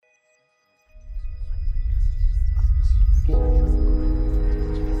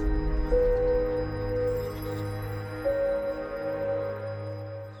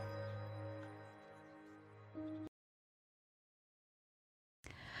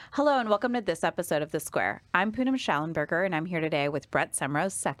Hello and welcome to this episode of TheSquare. I'm Poonam Schallenberger and I'm here today with Brett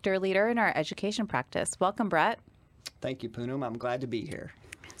Semrose, sector leader in our education practice. Welcome, Brett. Thank you, Poonam. I'm glad to be here.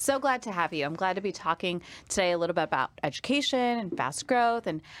 So glad to have you. I'm glad to be talking today a little bit about education and fast growth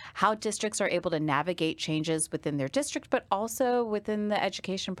and how districts are able to navigate changes within their district, but also within the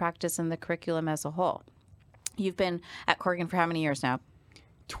education practice and the curriculum as a whole. You've been at Corrigan for how many years now?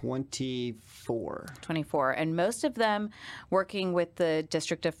 24. 24. And most of them working with the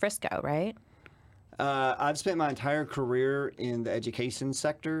District of Frisco, right? I've spent my entire career in the education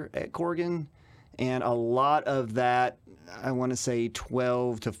sector at Corrigan, and a lot of that, I want to say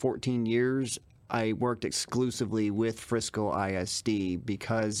 12 to 14 years, I worked exclusively with Frisco ISD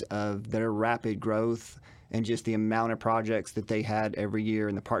because of their rapid growth and just the amount of projects that they had every year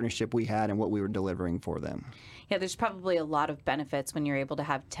and the partnership we had and what we were delivering for them. Yeah, there's probably a lot of benefits when you're able to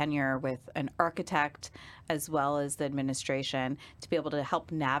have tenure with an architect as well as the administration to be able to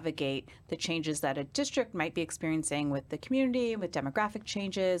help navigate the changes that a district might be experiencing with the community, with demographic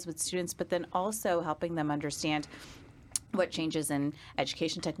changes, with students, but then also helping them understand what changes in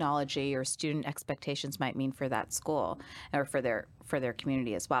education technology or student expectations might mean for that school or for their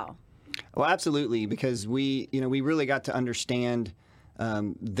community as well. Well, absolutely, because we really got to understand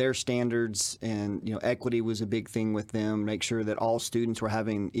their standards, and equity was a big thing with them. Make sure that all students were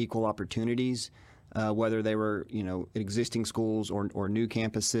having equal opportunities, whether they were existing schools or new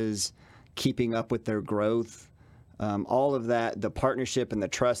campuses, keeping up with their growth. All of that, the partnership and the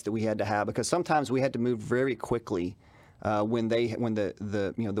trust that we had to have, because sometimes we had to move very quickly when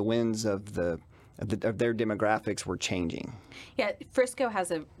the winds of their demographics were changing. Yeah, Frisco has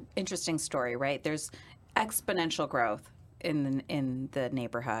an interesting story, right? There's exponential growth in the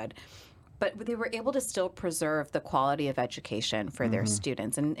neighborhood, but they were able to still preserve the quality of education for their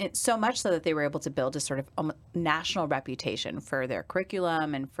students, and so much so that they were able to build a sort of national reputation for their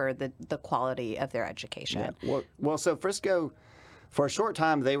curriculum and for the quality of their education. Yeah. Well, so Frisco, for a short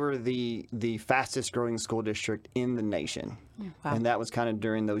time, they were the fastest growing school district in the nation. Wow. And that was kind of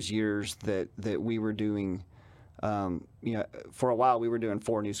during those years that we were doing, for a while we were doing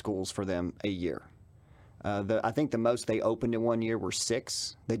 4 new schools for them a year. I think the most they opened in one year were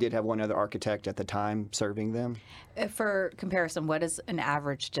 6. They did have one other architect at the time serving them. For comparison, what does an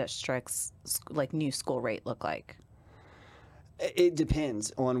average district's new school rate look like? It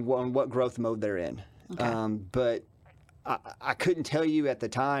depends on what growth mode they're in. Okay. But I couldn't tell you at the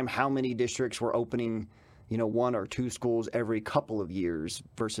time how many districts were opening, 1 or 2 schools every couple of years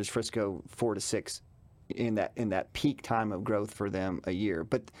versus Frisco 4 to 6 in that peak time of growth for them a year.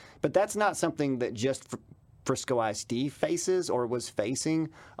 But that's not something that just Frisco ISD faces or was facing.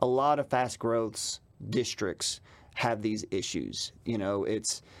 A lot of fast growth districts have these issues.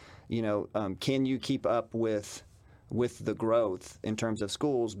 It's can you keep up with the growth in terms of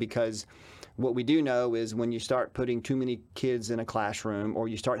schools? Because what we do know is when you start putting too many kids in a classroom, or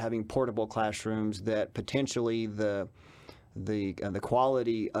you start having portable classrooms, that potentially the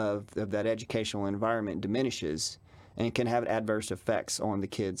quality of that educational environment diminishes and can have adverse effects on the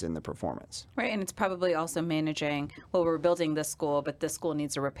kids and the performance. Right, and it's probably also managing, well, we're building this school, but this school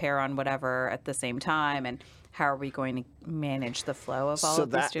needs a repair on whatever at the same time, and how are we going to manage the flow of all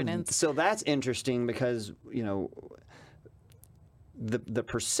of the students? So that's interesting because, the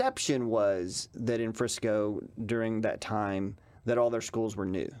perception was that in Frisco during that time that all their schools were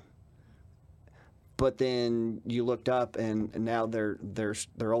new. But then you looked up, and now their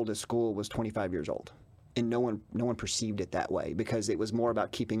oldest school was 25 years old, and no one perceived it that way because it was more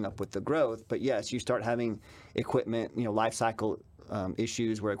about keeping up with the growth. But yes, you start having equipment, life cycle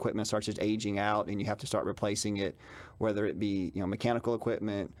issues where equipment starts just aging out, and you have to start replacing it, whether it be mechanical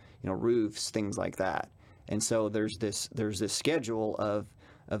equipment, roofs, things like that. And so there's this schedule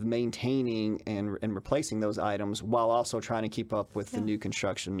of maintaining and replacing those items while also trying to keep up with the new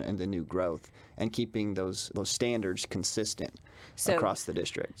construction and the new growth, and keeping those standards consistent across the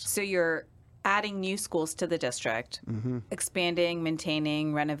district. So you're adding new schools to the district, expanding,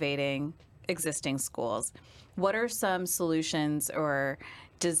 maintaining, renovating existing schools. What are some solutions or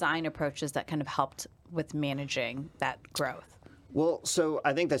design approaches that kind of helped with managing that growth? Well, so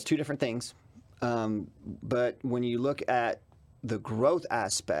I think that's 2 different things. But when you look at the growth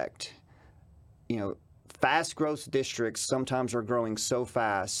aspect, fast growth districts sometimes are growing so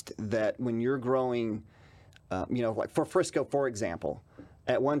fast that when you're growing, like for Frisco, for example,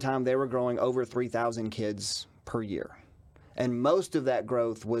 at one time they were growing over 3,000 kids per year. And most of that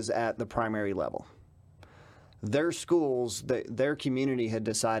growth was at the primary level. Their schools, their community had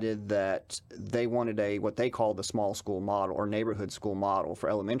decided that they wanted what they call the small school model or neighborhood school model for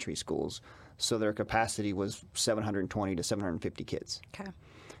elementary schools. So their capacity was 720 to 750 kids. Okay.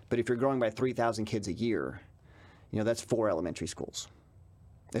 But if you're growing by 3,000 kids a year, that's 4 elementary schools,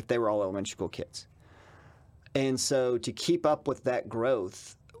 if they were all elementary school kids. And so to keep up with that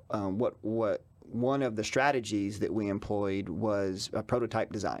growth, what one of the strategies that we employed was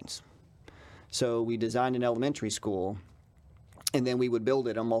prototype designs. So we designed an elementary school, and then we would build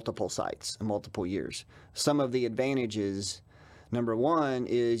it on multiple sites in multiple years. Some of the advantages, number one,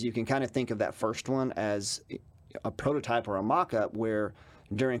 is you can kind of think of that first one as a prototype or a mock-up where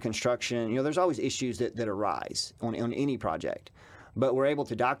during construction, there's always issues that arise on any project. But we're able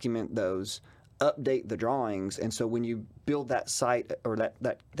to document those, update the drawings, and so when you build that site or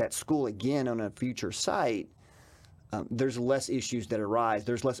that school again on a future site, there's less issues that arise.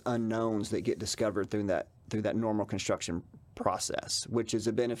 There's less unknowns that get discovered through that normal construction process, which is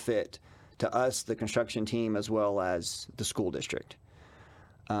a benefit to us, the construction team, as well as the school district.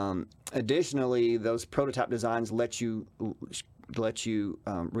 Additionally, those prototype designs let you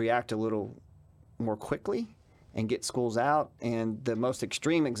react a little more quickly and get schools out. And the most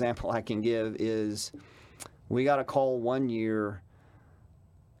extreme example I can give is we got a call one year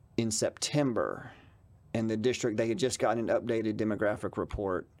in September, and the district, they had just gotten an updated demographic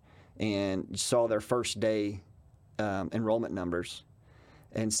report and saw their first day enrollment numbers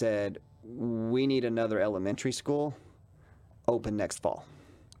and said, we need another elementary school open next fall.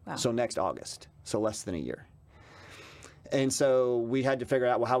 Wow. So next August, so less than a year. And so we had to figure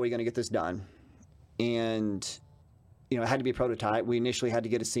out, well, how are we going to get this done? And, it had to be a prototype. We initially had to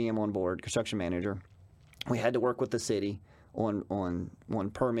get a CM on board, construction manager. We had to work with the city on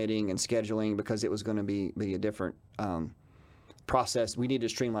permitting and scheduling because it was going to be a different process. We needed to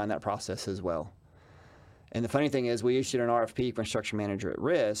streamline that process as well. And the funny thing is, we issued an RFP, construction manager at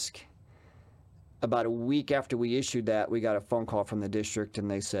risk. About a week after we issued that, we got a phone call from the district,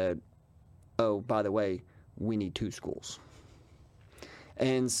 and they said, oh, by the way, we need 2 schools.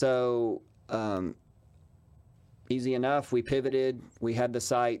 And so easy enough, we pivoted. We had the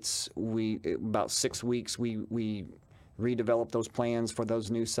sites. About 6 weeks, we redeveloped those plans for those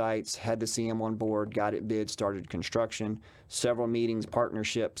new sites, had the CM on board, got it bid, started construction, several meetings,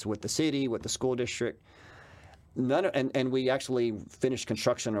 partnerships with the city, with the school district. And we actually finished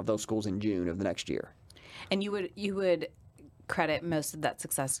construction of those schools in June of the next year. And you would credit most of that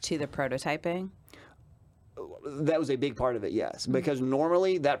success to the prototyping? That was a big part of it, yes. Mm-hmm. Because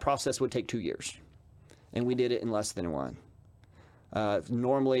normally that process would take 2 years, and we did it in less than 1.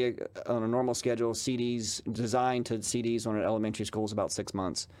 Normally, on a normal schedule, CDs, design to CDs on an elementary school is about 6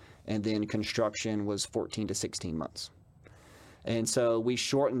 months, and then construction was 14 to 16 months. And so we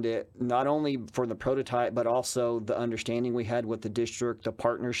shortened it not only for the prototype, but also the understanding we had with the district, the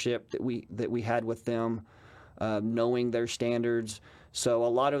partnership that we had with them, knowing their standards. So a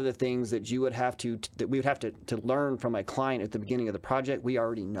lot of the things that we would have to learn from a client at the beginning of the project, we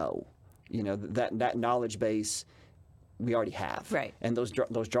already know. That knowledge base we already have. Right. And those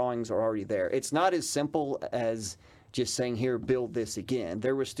drawings are already there. It's not as simple as just saying, here, build this again.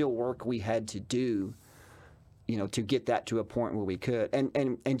 There was still work we had to do, to get that to a point where we could.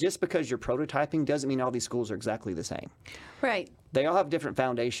 And just because you're prototyping doesn't mean all these schools are exactly the same. Right. They all have different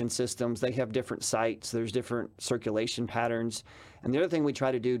foundation systems. They have different sites. There's different circulation patterns. And the other thing we try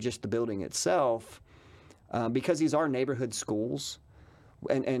to do, just the building itself, because these are neighborhood schools,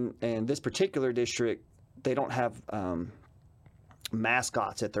 and this particular district, they don't have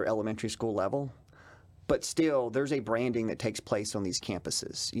mascots at their elementary school level. But still, there's a branding that takes place on these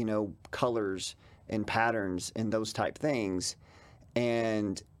campuses, colors and patterns and those type things.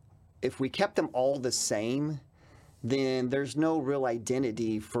 And if we kept them all the same, then there's no real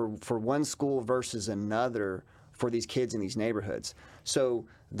identity for one school versus another for these kids in these neighborhoods. So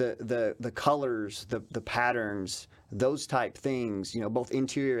the colors, the patterns, those type things, both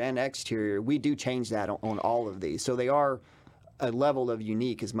interior and exterior, we do change that on all of these. So they are a level of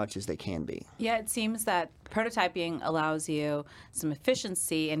unique as much as they can be. Yeah, it seems that prototyping allows you some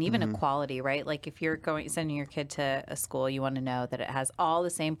efficiency and even a quality, right? Like if you're sending your kid to a school, you want to know that it has all the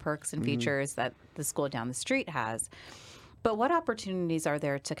same perks and features that the school down the street has. But what opportunities are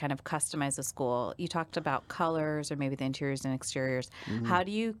there to kind of customize a school? You talked about colors or maybe the interiors and exteriors. How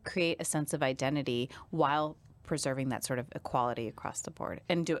do you create a sense of identity while preserving that sort of equality across the board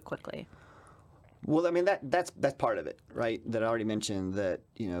and do it quickly? Well, I mean, that's part of it, right? That I already mentioned that,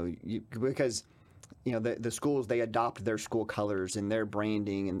 because the schools, they adopt their school colors and their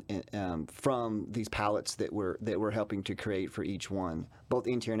branding and from these palettes that we're helping to create for each one, both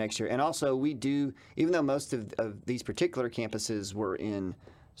interior and exterior. And also we do, even though most of these particular campuses were in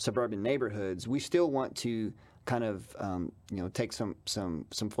suburban neighborhoods, we still want to kind of take some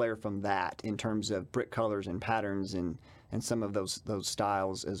flair from that in terms of brick colors and patterns and and some of those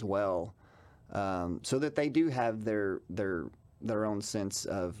styles as well, so that they do have their own sense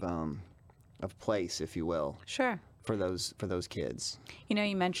of place, if you will, Sure. for those kids. You know,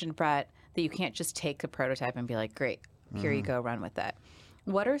 you mentioned, Brett, that you can't just take a prototype and be like, great, here you go, run with it.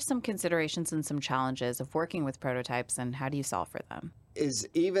 What are some considerations and some challenges of working with prototypes, and how do you solve for them? Is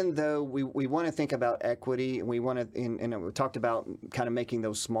even though we want to think about equity, and we want to, and we talked about kind of making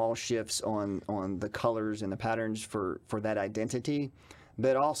those small shifts on the colors and the patterns for that identity,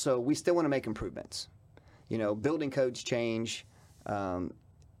 but also we still want to make improvements. You know, building codes change,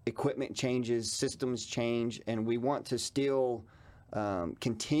 equipment changes, systems change, and we want to still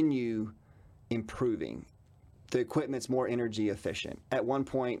continue improving. The equipment's more energy efficient. At one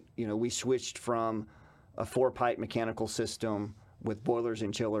point, you know, we switched from a 4-pipe mechanical system with boilers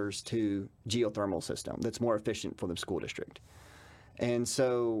and chillers to geothermal system that's more efficient for the school district. And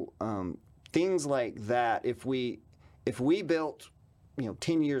so things like that, if we built, you know,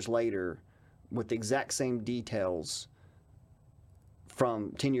 10 years later with the exact same details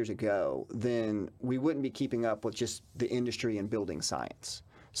from 10 years ago, then we wouldn't be keeping up with just the industry and building science.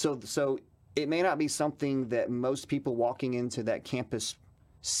 So it may not be something that most people walking into that campus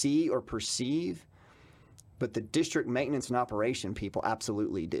see or perceive, but the district maintenance and operation people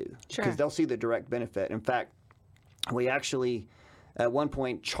absolutely do. Sure. Because they'll see the direct benefit. In fact, we actually at one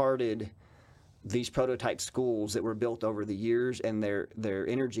point charted these prototype schools that were built over the years and their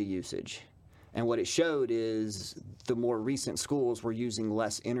energy usage. And what it showed is the more recent schools were using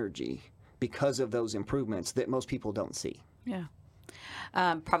less energy because of those improvements that most people don't see. Yeah.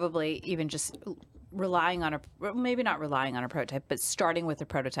 Probably even just relying on maybe not relying on a prototype, but starting with a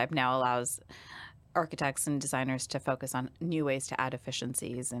prototype now allows architects and designers to focus on new ways to add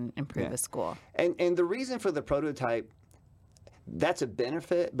efficiencies and improve a school. And the reason for the prototype, that's a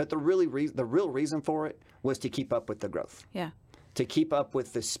benefit, but the real reason for it was to keep up with the growth. Yeah. To keep up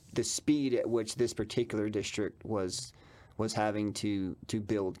with the speed at which this particular district was having to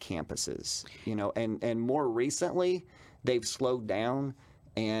build campuses. You know, and more recently they've slowed down,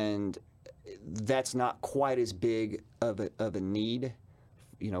 and that's not quite as big of a need,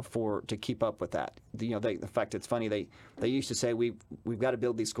 you know, to keep up with that. You know, the fact it's funny, they used to say we've got to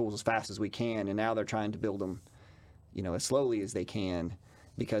build these schools as fast as we can, and now they're trying to build them, you know, as slowly as they can,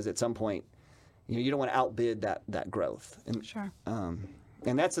 because at some point, you know, you don't want to outbid that growth. And, Sure.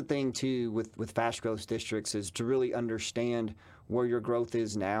 And that's the thing too with fast growth districts, is to really understand where your growth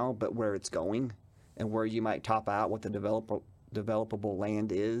is now, but where it's going, and where you might top out what the developable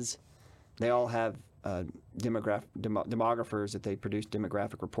land is. They all have demographers that they produce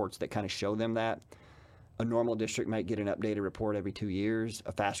demographic reports that kind of show them that. A normal district might get an updated report every 2 years.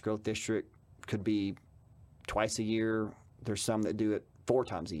 A fast growth district could be twice a year. There's some that do it 4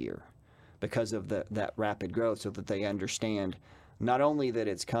 times a year because of that rapid growth, so that they understand not only that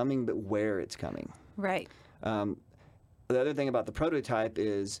it's coming, but where it's coming. Right. The other thing about the prototype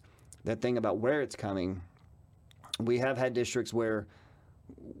is that thing about where it's coming. We have had districts where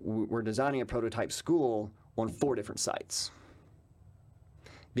we're designing a prototype school on 4 different sites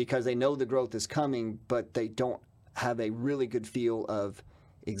because they know the growth is coming, but they don't have a really good feel of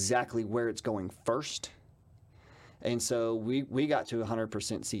exactly where it's going first. And so we got to 100%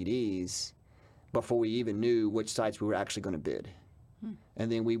 CDs before we even knew which sites we were actually going to bid.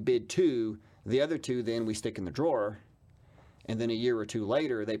 And then we bid 2. The other 2 then we stick in the drawer, and then a year or 2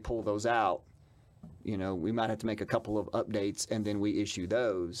 later they pull those out. You know, we might have to make a couple of updates, and then we issue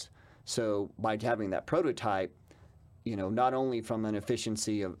those. So by having that prototype, you know, not only from an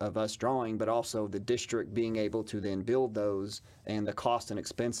efficiency of us drawing, but also the district being able to then build those, and the cost and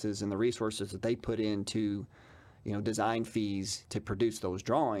expenses and the resources that they put into, you know, design fees to produce those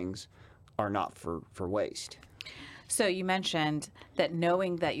drawings are not for waste. So you mentioned that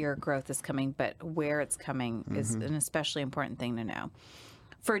knowing that your growth is coming, but where it's coming is an especially important thing to know.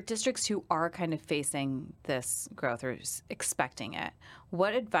 For districts who are kind of facing this growth or expecting it,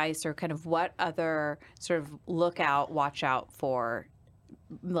 what advice or kind of what other sort of watch out for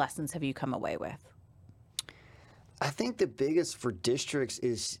lessons have you come away with? I think the biggest for districts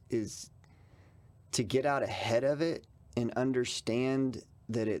is to get out ahead of it and understand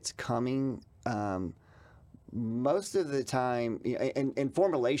that it's coming. Most of the time, and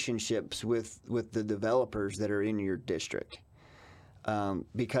form relationships with the developers that are in your district.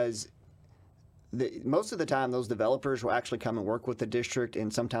 Because most of the time those developers will actually come and work with the district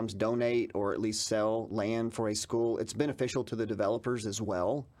and sometimes donate or at least sell land for a school. It's beneficial to the developers as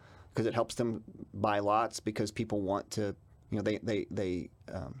well, because it helps them buy lots, because people want to, you know,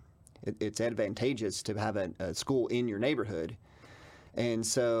 it's advantageous to have a school in your neighborhood. And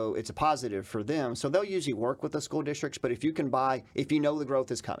so it's a positive for them. So they'll usually work with the school districts, but if you know the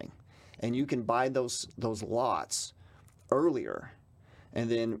growth is coming and you can buy those lots earlier, and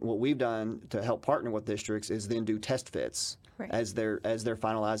then what we've done to help partner with districts is then do test fits as they're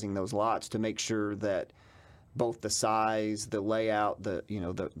finalizing those lots to make sure that both the size, the layout,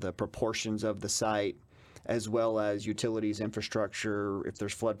 the proportions of the site, as well as utilities, infrastructure, if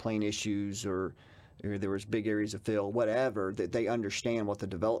there's floodplain issues or there was big areas of fill, whatever, that they understand what the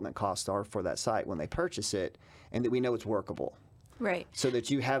development costs are for that site when they purchase it, and that we know it's workable. Right. So that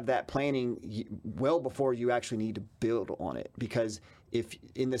you have that planning well before you actually need to build on it. Because if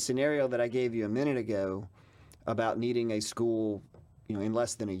in the scenario that I gave you a minute ago about needing a school, in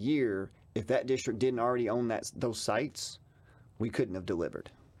less than a year, if that district didn't already own those sites, we couldn't have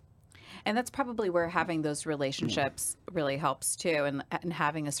delivered. And that's probably where having those relationships really helps too, and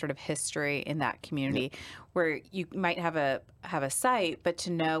having a sort of history in that community where you might have a site, but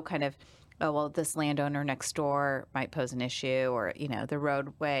to know kind of, oh, well, this landowner next door might pose an issue, or, the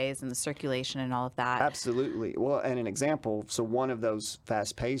roadways and the circulation and all of that. Absolutely. Well, and an example, so one of those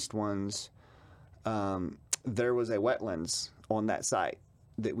fast-paced ones, there was a wetlands on that site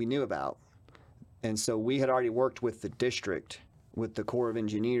that we knew about. And so we had already worked with the district, with the Corps of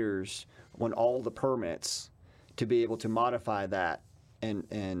Engineers, on all the permits to be able to modify that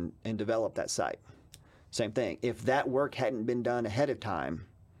and develop that site. Same thing. If that work hadn't been done ahead of time,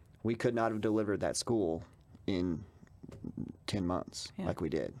 we could not have delivered that school in 10 months like we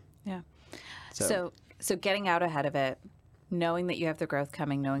did. Yeah. So getting out ahead of it, knowing that you have the growth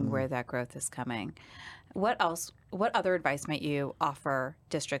coming, knowing where that growth is coming. What other advice might you offer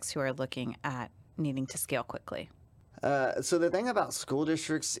districts who are looking at needing to scale quickly? So the thing about school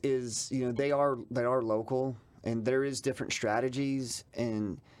districts is, they are local, and there is different strategies,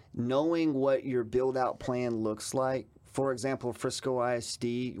 and knowing what your build-out plan looks like. For example, Frisco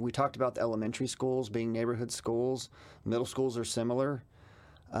ISD, we talked about the elementary schools being neighborhood schools. Middle schools are similar,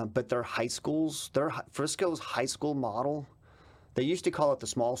 but they're high schools. Frisco's high school model, they used to call it the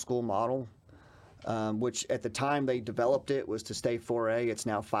small school model, which at the time they developed it was to stay 4A. It's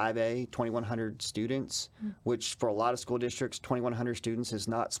now 5A, 2,100 students, which for a lot of school districts, 2,100 students is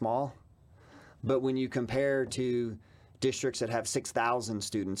not small. But when you compare to districts that have 6,000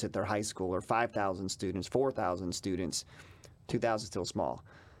 students at their high school, or 5,000 students, 4,000 students, 2,000 is still small.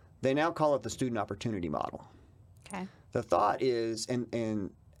 They now call it the student opportunity model. Okay. The thought is,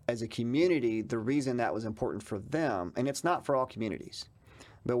 and as a community, the reason that was important for them, and it's not for all communities,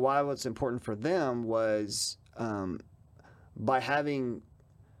 but why what's important for them was by having,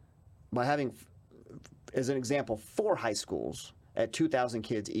 as an example, 4 high schools at 2,000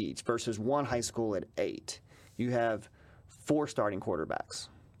 kids each versus 1 high school at 8. You have 4 starting quarterbacks.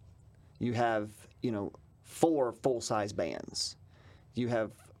 You have, 4 full-size bands. You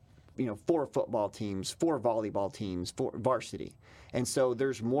have, 4 football teams, 4 volleyball teams, 4 varsity. And so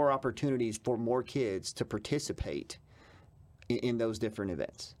there's more opportunities for more kids to participate in those different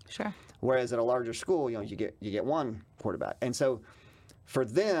events. Sure. Whereas at a larger school, you get 1 quarterback. And so for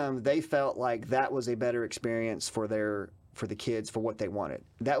them, they felt like that was a better experience for the kids, for what they wanted.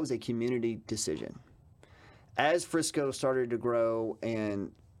 That was a community decision. As Frisco started to grow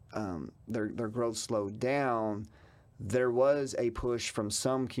and their growth slowed down, there was a push from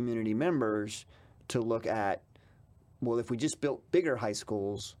some community members to look at, well, if we just built bigger high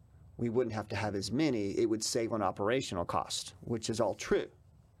schools, we wouldn't have to have as many. It would save on operational cost, which is all true.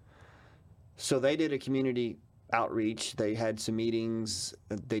 So they did a community outreach. They had some meetings.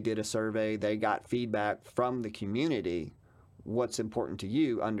 They did a survey. They got feedback from the community. What's important to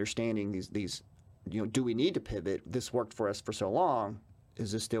you? Understanding these. Do we need to pivot? This worked for us for so long.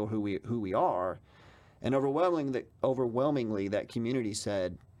 Is this still who we are? And overwhelmingly, that community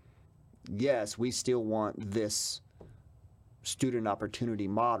said, yes, we still want this student opportunity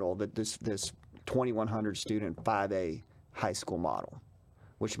model, that this 2,100 student 5A high school model,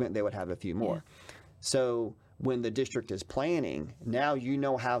 which meant they would have a few more. Yeah. So when the district is planning, now you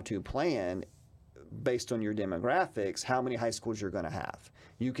know how to plan based on your demographics, how many high schools you're going to have.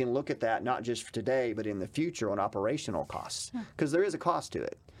 You can look at that not just for today, but in the future on operational costs, because there is a cost to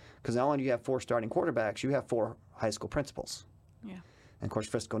it. Because not only do you have 4 starting quarterbacks, you have 4 high school principals. Yeah. And of course,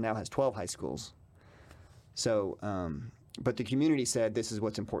 Frisco now has 12 high schools. So, but the community said this is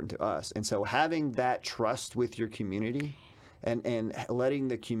what's important to us. And so having that trust with your community and letting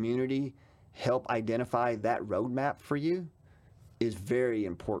the community help identify that roadmap for you is very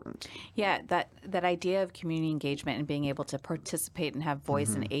important. Yeah, that idea of community engagement and being able to participate and have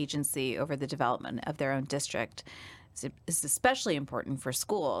voice and agency over the development of their own district, is especially important for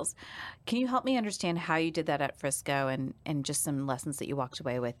schools. Can you help me understand how you did that at Frisco and just some lessons that you walked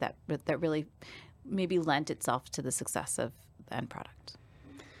away with that really maybe lent itself to the success of the end product?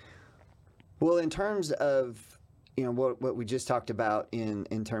 Well, in terms of what we just talked about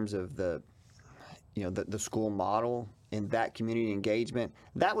in terms of the school model and that community engagement,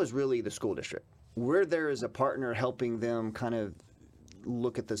 that was really the school district. We're there as a partner helping them kind of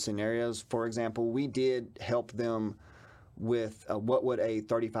look at the scenarios. For example, we did help them with what would a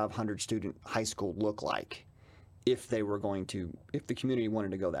 3,500 student high school look like if the community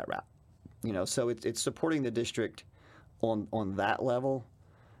wanted to go that route. So it's supporting the district on that level.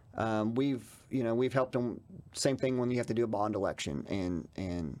 We've helped them. Same thing when you have to do a bond election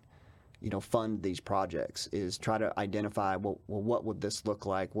and fund these projects, is try to identify, well, what would this look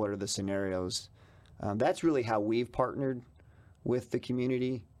like? What are the scenarios? That's really how we've partnered with the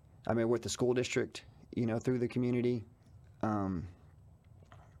community. With the school district, through the community. And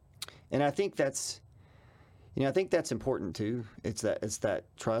I think that's important too. It's that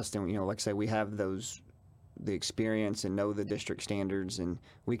trust, and like I say, we have the experience and know the district standards, and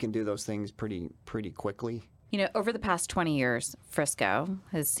we can do those things pretty quickly. Over the past 20 years, Frisco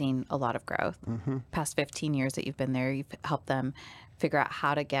has seen a lot of growth. Mm-hmm. Past 15 years that you've been there, you've helped them figure out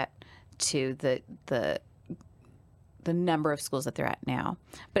how to get to the number of schools that they're at now.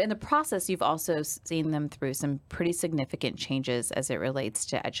 But in the process, you've also seen them through some pretty significant changes as it relates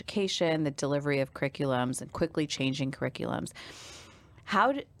to education, the delivery of curriculums, and quickly changing curriculums.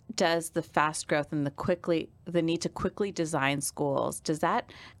 How does the fast growth and the need to quickly design schools, does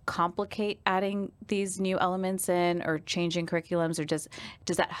that complicate adding these new elements in or changing curriculums, or does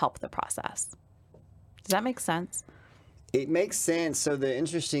that help the process? Does that make sense? It makes sense. So the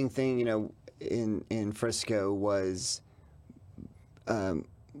interesting thing, in Frisco was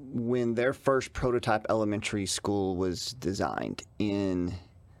when their first prototype elementary school was designed in,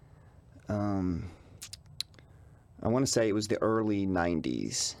 I want to say it was the early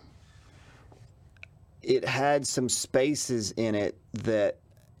 90s. It had some spaces in it that,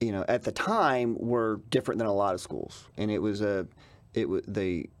 at the time were different than a lot of schools. And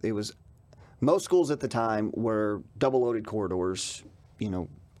most schools at the time were double-loaded corridors,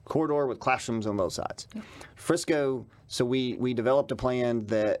 corridor with classrooms on both sides. Yep. Frisco, so we developed a plan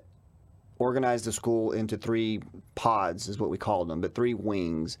that organized the school into 3 pods, is what we called them, but 3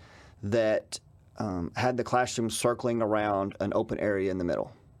 wings that had the classrooms circling around an open area in the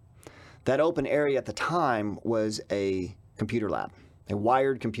middle. That open area at the time was a computer lab, a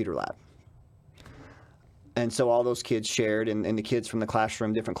wired computer lab. And so all those kids shared, and the kids from the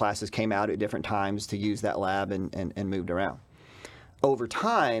classroom, different classes, came out at different times to use that lab and moved around. Over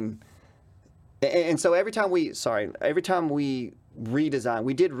time, and so every time we redesigned,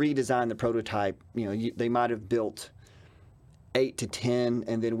 we did redesign the prototype. They might have built 8 to 10,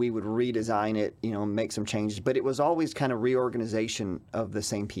 and then we would redesign it, make some changes. But it was always kind of reorganization of the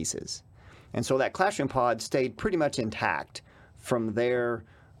same pieces. And so that classroom pod stayed pretty much intact from there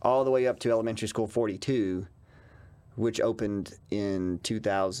all the way up to Elementary School 42, which opened in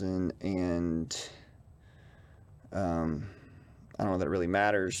 2000 and, I don't know that it really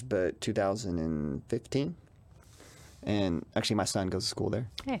matters, but 2015. And actually my son goes to school there.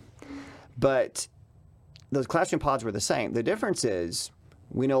 Hey. But those classroom pods were the same. The difference is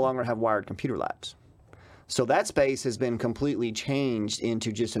we no longer have wired computer labs. So that space has been completely changed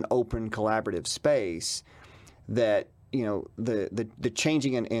into just an open collaborative space that, the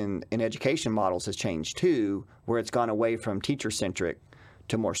changing in education models has changed too, where it's gone away from teacher-centric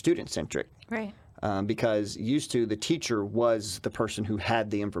to more student-centric. Right. Because used to, the teacher was the person who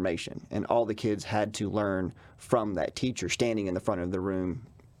had the information, and all the kids had to learn from that teacher standing in the front of the room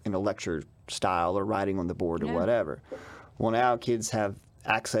in a lecture style or writing on the board or whatever. Well, now kids have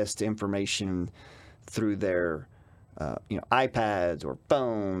access to information through their iPads or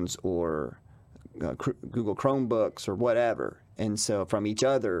phones or Google Chromebooks or whatever, and so from each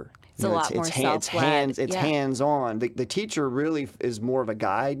other. It's a lot more self-led. It's hands-on. The teacher really is more of a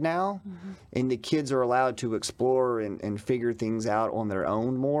guide now, and the kids are allowed to explore and figure things out on their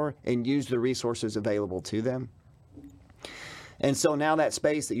own more and use the resources available to them. And so now that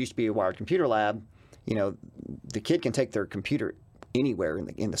space that used to be a wired computer lab, the kid can take their computer anywhere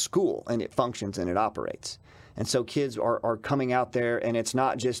in the school, and it functions and it operates. And so kids are coming out there, and it's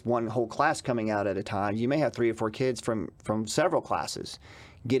not just one whole class coming out at a time. You may have 3 or 4 kids from several classes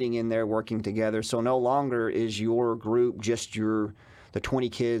getting in there, working together. So no longer is your group just the 20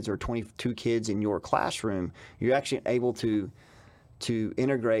 kids or 22 kids in your classroom. You're actually able to to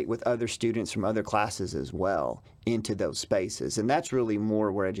integrate with other students from other classes as well into those spaces. And that's really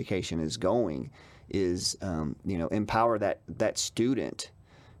more where education is going, is empower that student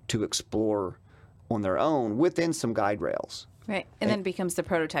to explore on their own within some guide rails. Right. And then it becomes the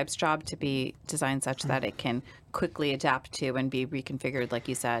prototype's job to be designed such that it can quickly adapt to and be reconfigured, like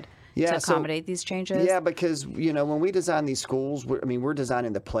you said, to accommodate these changes. Yeah, because, when we design these schools, we're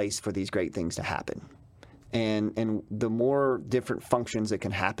designing the place for these great things to happen. And the more different functions that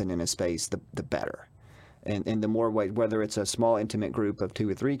can happen in a space, the better. And the more ways, whether it's a small, intimate group of 2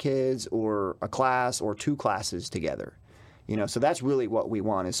 or 3 kids or a class or 2 classes together. So that's really what we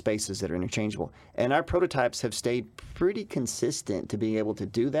want, is spaces that are interchangeable. And our prototypes have stayed pretty consistent to being able to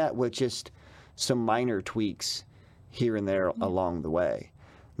do that with just some minor tweaks here and there along the way.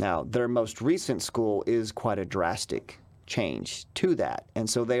 Now, their most recent school is quite a drastic change to that. And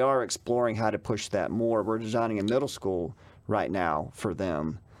so they are exploring how to push that more. We're designing a middle school right now for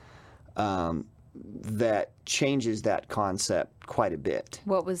them that changes that concept quite a bit.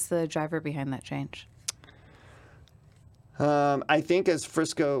 What was the driver behind that change? I think as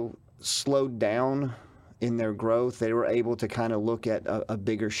Frisco slowed down in their growth, they were able to kind of look at a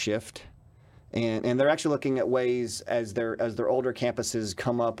bigger shift. And they're actually looking at ways as their older campuses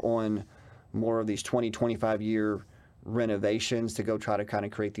come up on more of these 20, 25-year renovations to go try to kind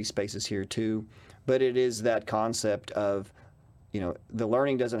of create these spaces here too. But it is that concept of, the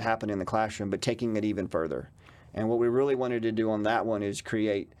learning doesn't happen in the classroom, but taking it even further. And what we really wanted to do on that one is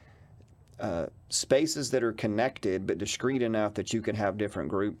create spaces that are connected but discrete enough that you can have different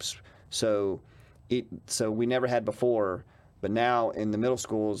groups. So we never had before, but now in the middle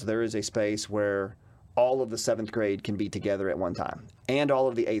schools there is a space where all of the 7th grade can be together at one time, and all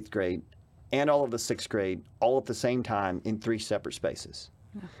of the 8th grade, and all of the 6th grade, all at the same time in 3 separate spaces.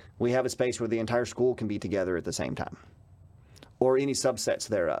 Yeah. We have a space where the entire school can be together at the same time, or any subsets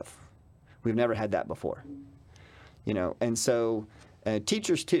thereof. We've never had that before. And so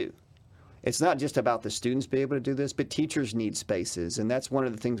teachers too. It's not just about the students being able to do this, but teachers need spaces. And that's one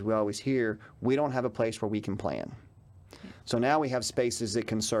of the things we always hear. We don't have a place where we can plan. So now we have spaces that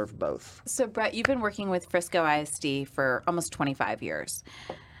can serve both. So Brett, you've been working with Frisco ISD for almost 25 years.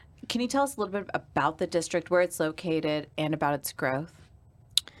 Can you tell us a little bit about the district, where it's located, and about its growth?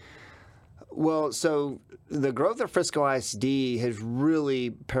 Well, so the growth of Frisco ISD has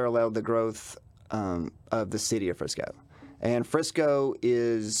really paralleled the growth of the city of Frisco. And Frisco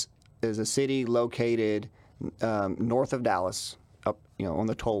is a city located north of Dallas, up on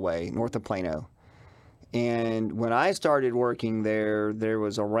the tollway, north of Plano. And when I started working there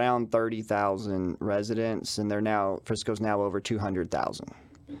was around 30,000 residents, and Frisco's now over 200,000.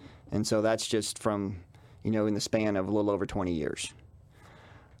 And so that's just from, in the span of a little over 20 years.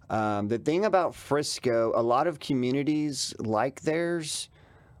 The thing about Frisco, a lot of communities like theirs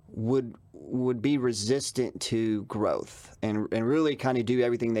would be resistant to growth and really kind of do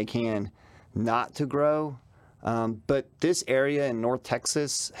everything they can not to grow. But this area in North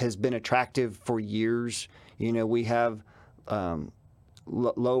Texas has been attractive for years. We have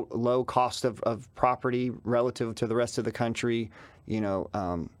low cost of property relative to the rest of the country.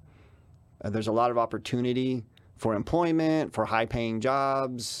 There's a lot of opportunity for employment, for high-paying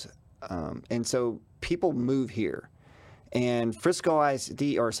jobs, and so people move here. And Frisco ISD,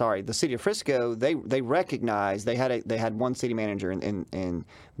 the city of Frisco, they recognized they had one city manager, and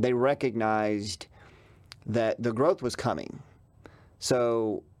they recognized that the growth was coming.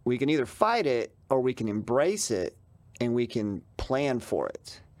 So we can either fight it or we can embrace it, and we can plan for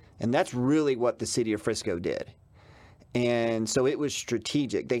it. And that's really what the city of Frisco did. And so it was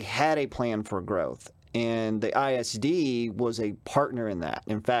strategic. They had a plan for growth, and the ISD was a partner in that.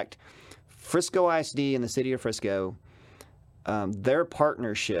 In fact, Frisco ISD and the city of Frisco, their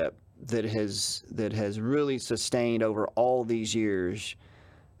partnership that has really sustained over all these years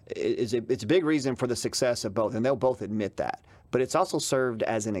it's a big reason for the success of both, and they'll both admit that. But it's also served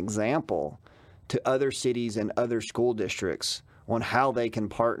as an example to other cities and other school districts on how they can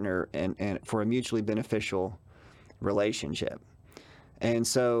partner and for a mutually beneficial relationship. And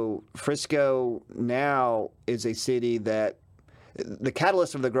so Frisco now is a city that the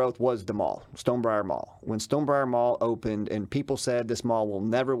catalyst of the growth was the mall, Stonebriar Mall. When Stonebriar Mall opened, and people said this mall will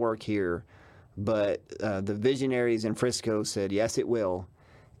never work here, but the visionaries in Frisco said, yes, it will.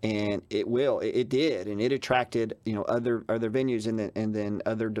 And it will. It did, and it attracted other venues and then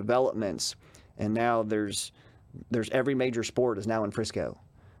other developments. And now there's every major sport is now in Frisco.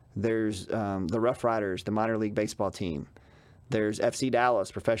 There's the Rough Riders, the minor league baseball team. There's FC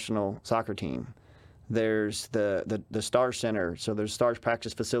Dallas, professional soccer team. There's the Stars Center, so there's Stars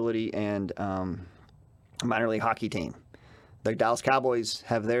practice facility and a minor league hockey team. The Dallas Cowboys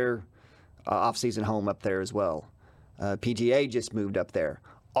have their off-season home up there as well. PGA just moved up there.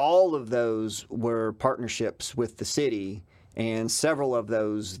 All of those were partnerships with the city, and several of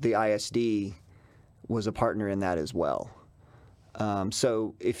those, the ISD was a partner in that as well.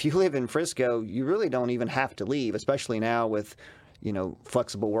 So if you live in Frisco, you really don't even have to leave, especially now with,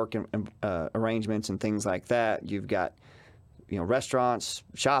 flexible work arrangements and things like that. You've got, restaurants,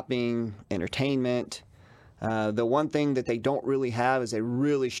 shopping, entertainment. The one thing that they don't really have is a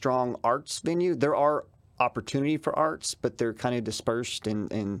really strong arts venue. There are opportunity for arts, but they're kind of dispersed,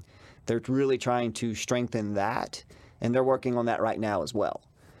 and they're really trying to strengthen that, and they're working on that right now as well.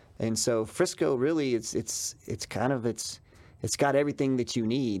 And so Frisco really, it's got everything that you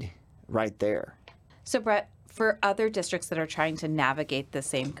need right there. So Brett, for other districts that are trying to navigate the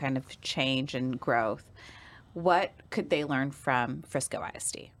same kind of change and growth, what could they learn from Frisco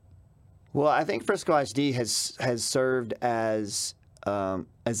ISD? Well, I think Frisco ISD has served as an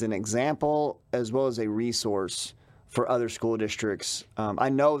example as well as a resource for other school districts. I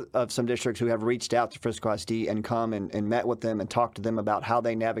know of some districts who have reached out to Frisco ISD and come and met with them and talked to them about how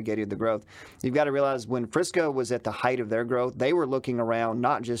they navigated the growth. You've got to realize when Frisco was at the height of their growth, they were looking around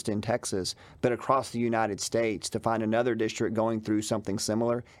not just in Texas, but across the United States to find another district going through something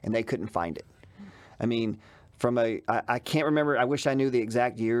similar, and they couldn't find it. I mean, I can't remember, I wish I knew the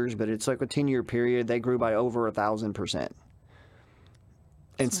exact years, but it's like a 10-year period, they grew by over 1,000%.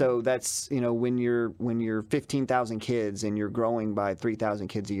 And so that's, when you're 15,000 kids and you're growing by 3,000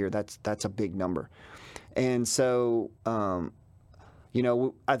 kids a year, that's a big number. And so,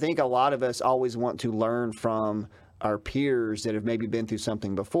 I think a lot of us always want to learn from our peers that have maybe been through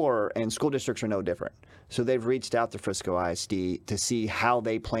something before, and school districts are no different. So they've reached out to Frisco ISD to see how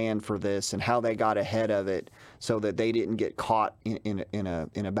they planned for this and how they got ahead of it so that they didn't get caught in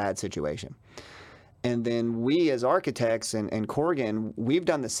a bad situation. And then we as architects and Corrigan, we've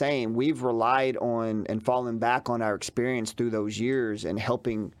done the same. We've relied on and fallen back on our experience through those years and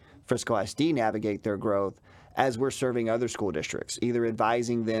helping Frisco ISD navigate their growth as we're serving other school districts, either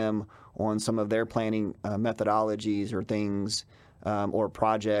advising them on some of their planning methodologies or things or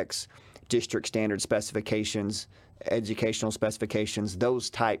projects, district standard specifications, educational specifications,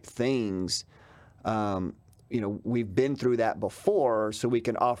 those type things. We've been through that before, so we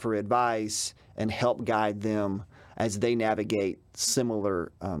can offer advice and help guide them as they navigate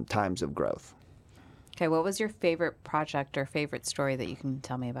similar times of growth. Okay, what was your favorite project or favorite story that you can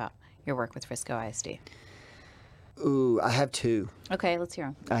tell me about your work with Frisco ISD? Ooh, I have two. Okay, let's hear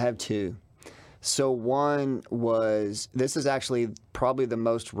them. I have two. So one was, this is actually probably the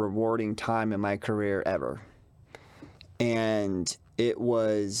most rewarding time in my career ever. And it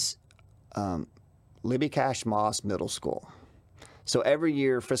was Libby Cash Moss Middle School. So every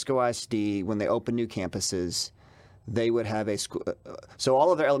year, Frisco ISD, when they open new campuses, they would have a school. So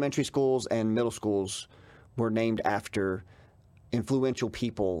all of their elementary schools and middle schools were named after influential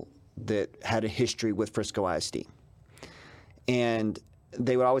people that had a history with Frisco ISD. And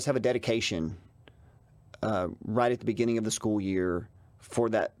they would always have a dedication right at the beginning of the school year for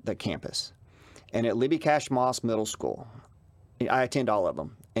that campus. And at Libby Cash Moss Middle School, I attend all of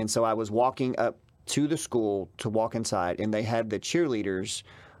them. And so I was walking up to the school to walk inside, and they had the cheerleaders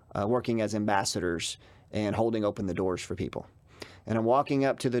working as ambassadors and holding open the doors for people. And I'm walking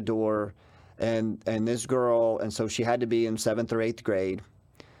up to the door, and this girl, and so she had to be in 7th or 8th grade.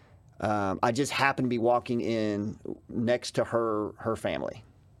 I just happened to be walking in next to her family.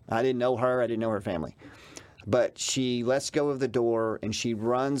 I didn't know her. I didn't know her family. But she lets go of the door, and she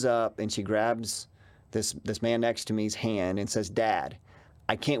runs up, and she grabs this man next to me's hand and says, "Dad,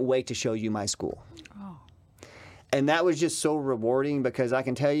 I can't wait to show you my school." Oh. And that was just so rewarding, because I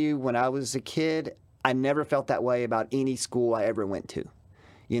can tell you, when I was a kid, I never felt that way about any school I ever went to.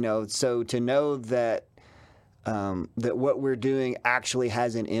 So to know that that what we're doing actually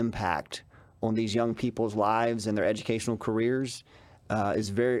has an impact on these young people's lives and their educational careers is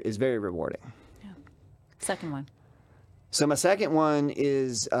very rewarding. Yeah. Second one. So my second one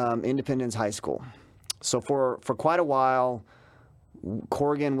is Independence High School. So for quite a while,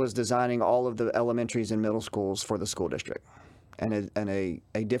 Corrigan was designing all of the elementaries and middle schools for the school district, and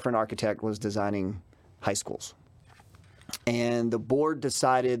a different architect was designing high schools. And the board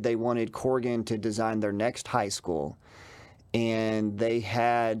decided they wanted Corrigan to design their next high school, and they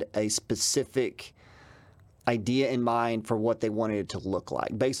had a specific idea in mind for what they wanted it to look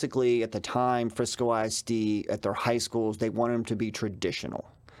like. Basically, at the time, Frisco ISD, at their high schools, they wanted them to be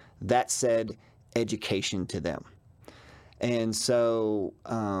traditional. That said education to them. And so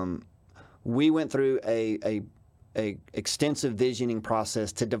we went through a extensive visioning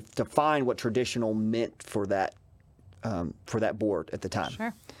process to define what traditional meant for that for that board at the time.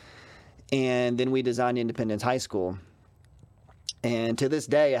 Sure. And then we designed Independence High School. And to this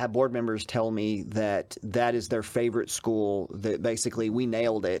day, I have board members tell me that that is their favorite school, that basically we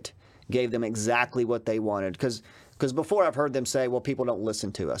nailed it, gave them exactly what they wanted. Because before I've heard them say, well, people don't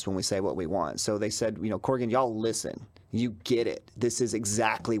listen to us when we say what we want. So they said, Corrigan, y'all listen. You get it. This is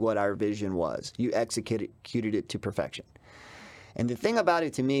exactly what our vision was. You executed it to perfection. And the thing about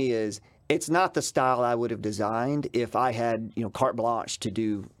it to me is, it's not the style I would have designed if I had, carte blanche to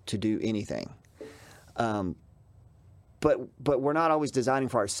do anything. But we're not always designing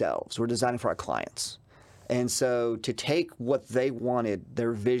for ourselves. We're designing for our clients. And so to take what they wanted,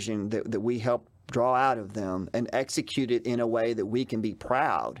 their vision that we helped draw out of them, and execute it in a way that we can be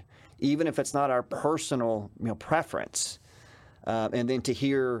proud, even if it's not our personal preference. And then to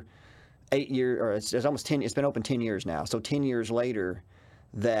hear 8 years, or it's almost 10, it's been open 10 years now. So 10 years later,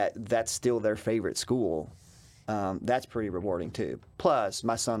 that's still their favorite school. That's pretty rewarding too. Plus,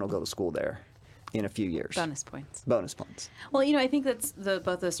 my son will go to school there in a few years. Bonus points. Bonus points. Well, I think that's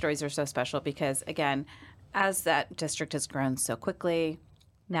both those stories are so special because, again, as that district has grown so quickly,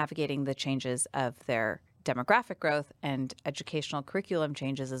 navigating the changes of their demographic growth and educational curriculum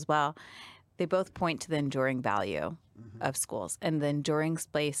changes as well, they both point to the enduring value of schools and the enduring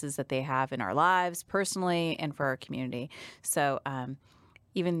spaces that they have in our lives personally and for our community. So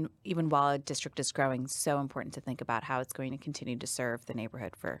even while a district is growing, so important to think about how it's going to continue to serve the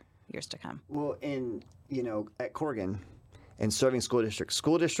neighborhood for years to come. Well, at Corrigan and serving school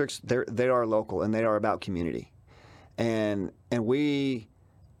districts, they are local and they are about community, and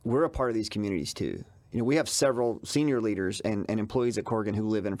we're a part of these communities too. We have several senior leaders and employees at Corrigan who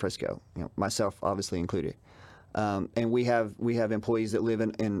live in Frisco, myself obviously included. And we have employees that live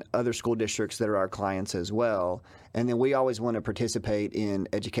in other school districts that are our clients as well. And then we always want to participate in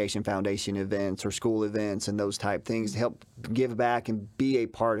education foundation events or school events and those type things to help give back and be a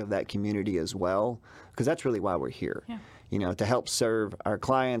part of that community as well, because that's really why we're here. Yeah. To help serve our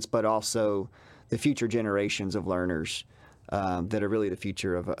clients, but also the future generations of learners that are really the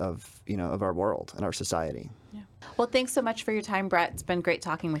future of our world and our society. Yeah. Well, thanks so much for your time, Brett. It's been great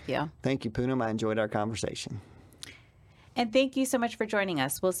talking with you. Thank you, Poonam. I enjoyed our conversation. And thank you so much for joining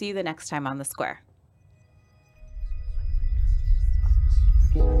us. We'll see you the next time on The Square.